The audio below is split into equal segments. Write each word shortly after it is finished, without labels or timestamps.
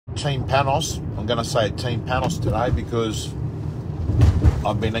Team Panos. I'm going to say Team Panos today because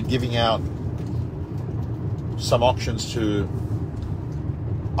I've been giving out some auctions to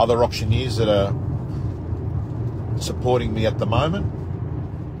other auctioneers that are supporting me at the moment,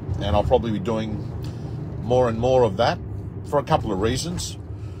 and I'll probably be doing more and more of that for a couple of reasons.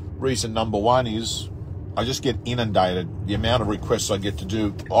 Reason number one is I just get inundated. The amount of requests I get to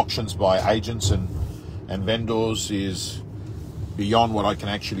do auctions by agents and vendors is beyond what I can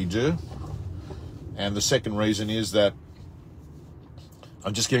actually do. And the second reason is that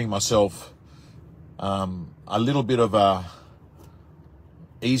I'm just giving myself a little bit of a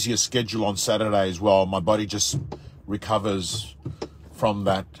easier schedule on Saturday as well. My body just recovers from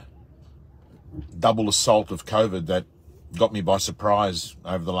that double assault of COVID that got me by surprise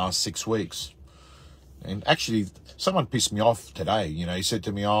over the last 6 weeks. And actually, someone pissed me off today. You know, he said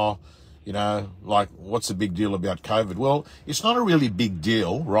to me, oh, you know, like, what's the big deal about COVID? Well, it's not a really big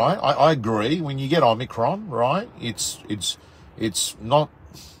deal, right? I agree. When you get Omicron, right, it's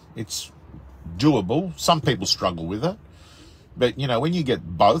doable. Some people struggle with it. But, you know, when you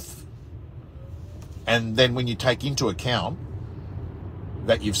get both, and then when you take into account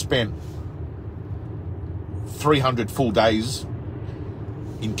that you've spent 300 full days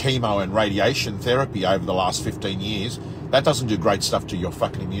in chemo and radiation therapy over the last 15 years, that doesn't do great stuff to your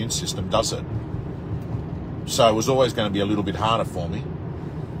fucking immune system, does it? So it was always going to be a little bit harder for me.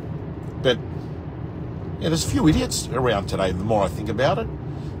 But, yeah, there's a few idiots around today, the more I think about it.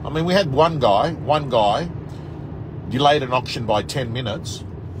 I mean, we had one guy delayed an auction by 10 minutes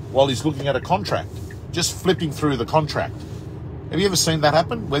while he's looking at a contract, just flipping through the contract. Have you ever seen that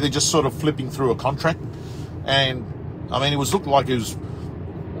happen, where they're just sort of flipping through a contract? And, I mean, it was looked like he was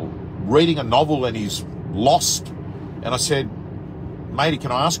reading a novel and he's lost. And I said, matey,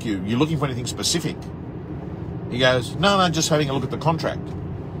 can I ask you, looking for anything specific? He goes, no, just having a look at the contract.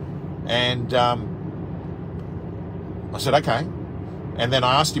 And I said, okay. And then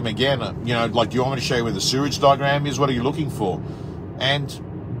I asked him again, you know, like, do you want me to show you where the sewage diagram is? What are you looking for? And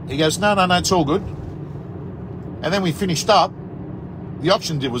he goes, no, it's all good. And then we finished up. The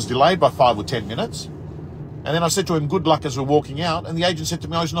auction was delayed by 5 or 10 minutes. And then I said to him, good luck, as we're walking out. And the agent said to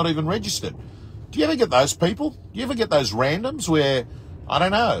me, oh, he's not even registered. Do you ever get those people? Do you ever get those randoms where, I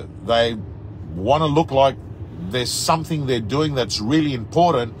don't know, they want to look like there's something they're doing that's really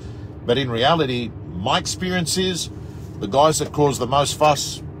important, but in reality, my experience is the guys that cause the most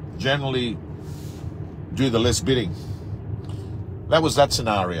fuss generally do the less bidding. That was that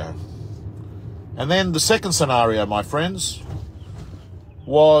scenario. And then the second scenario, my friends,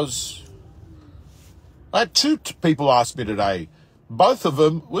 was I had two people ask me today. Both of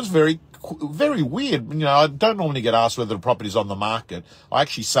them was very weird. You know, I don't normally get asked whether the property's on the market. I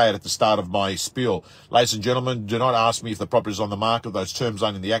actually say it at the start of my spiel. Ladies and gentlemen, do not ask me if the property's on the market. Those terms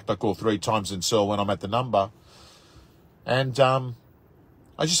aren't in the act. I call 3 times and sell when I'm at the number. And I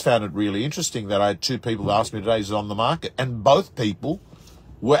just found it really interesting that I had two people that asked me today, is it on the market? And both people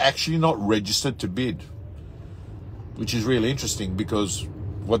were actually not registered to bid, which is really interesting, because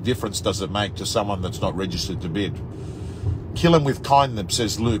what difference does it make to someone that's not registered to bid? Kill him with kindness,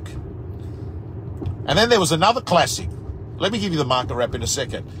 says Luke. And then there was another classic. Let me give you the market wrap in a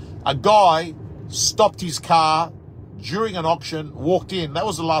second. A guy stopped his car during an auction, walked in. That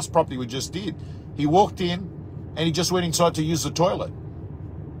was the last property we just did. He walked in and he just went inside to use the toilet.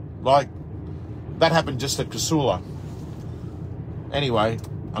 Like, that happened just at Casula. Anyway,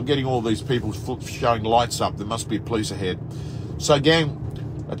 I'm getting all these people showing lights up. There must be a police ahead. So again,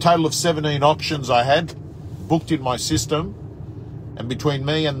 a total of 17 auctions I had booked in my system. And between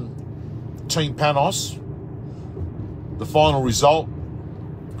me and Team Panos, the final result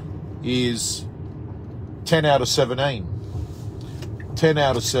is 10 out of 17. 10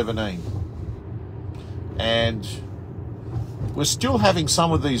 out of 17. And we're still having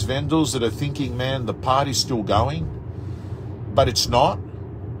some of these vendors that are thinking, man, the party's still going, but it's not.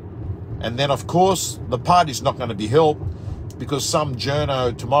 And then, of course, the party's not going to be helped because some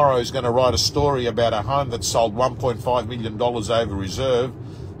journo tomorrow is going to write a story about a home that sold $1.5 million over reserve.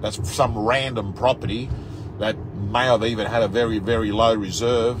 That's some random property that may have even had a very, very low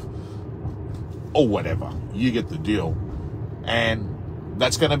reserve or whatever. You get the deal. And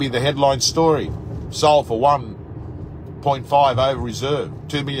that's going to be the headline story. Sold for 1.5 over reserve,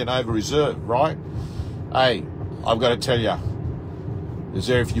 2 million over reserve, right? Hey, I've got to tell you, there's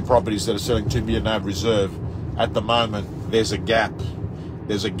very few properties that are selling 2 million over reserve. At the moment, there's a gap.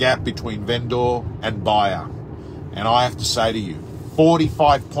 There's a gap between vendor and buyer. And I have to say to you,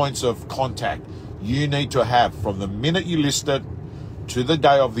 45 points of contact you need to have from the minute you list it to the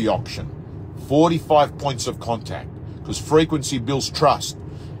day of the auction. 45 points of contact, because frequency builds trust.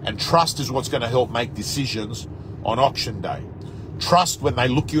 And trust is what's going to help make decisions on auction day. Trust when they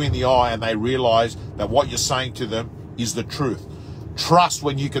look you in the eye and they realize that what you're saying to them is the truth. Trust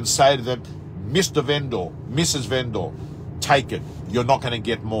when you can say to them, Mr. Vendor, Mrs. Vendor, take it. You're not going to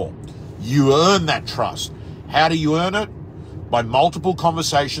get more. You earn that trust. How do you earn it? By multiple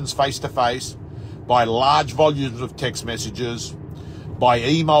conversations face-to-face, by large volumes of text messages, by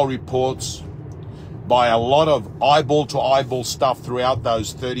email reports, by a lot of eyeball-to-eyeball stuff throughout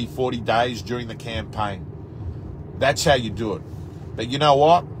those 30, 40 days during the campaign. That's how you do it. But you know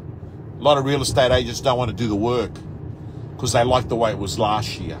what? A lot of real estate agents don't want to do the work because they like the way it was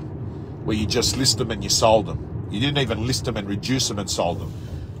last year, where you just list them and you sold them. You didn't even list them and reduce them and sold them.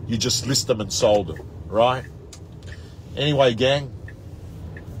 You just list them and sold them, right? Anyway, gang,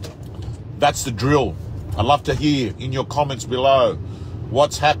 that's the drill. I'd love to hear in your comments below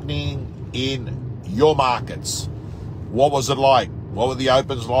what's happening in your markets. What was it like? What were the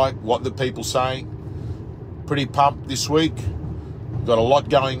opens like? What are the people saying? Pretty pumped this week. Got a lot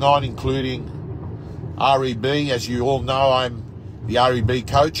going on, including REB. As you all know, I'm the REB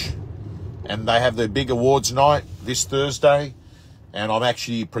coach, and they have their big awards night this Thursday, and I'm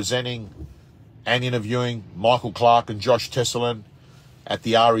actually presenting and interviewing Michael Clark and Josh Tesselin at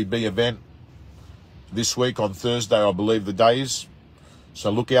the REB event this week on Thursday, I believe the day is. So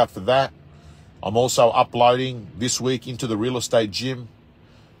look out for that. I'm also uploading this week into the Real Estate Gym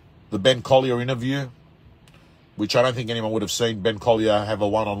the Ben Collier interview, which I don't think anyone would have seen Ben Collier have a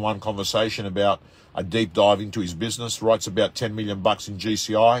one-on-one conversation about a deep dive into his business. Writes about 10 million bucks in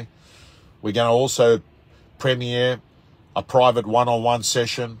GCI. We're going to also premiere a private one-on-one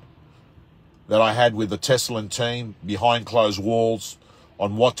session that I had with the Tesselin team behind closed walls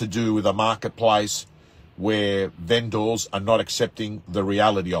on what to do with a marketplace where vendors are not accepting the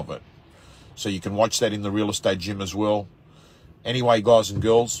reality of it. So you can watch that in the Real Estate Gym as well. Anyway, guys and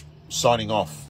girls, signing off.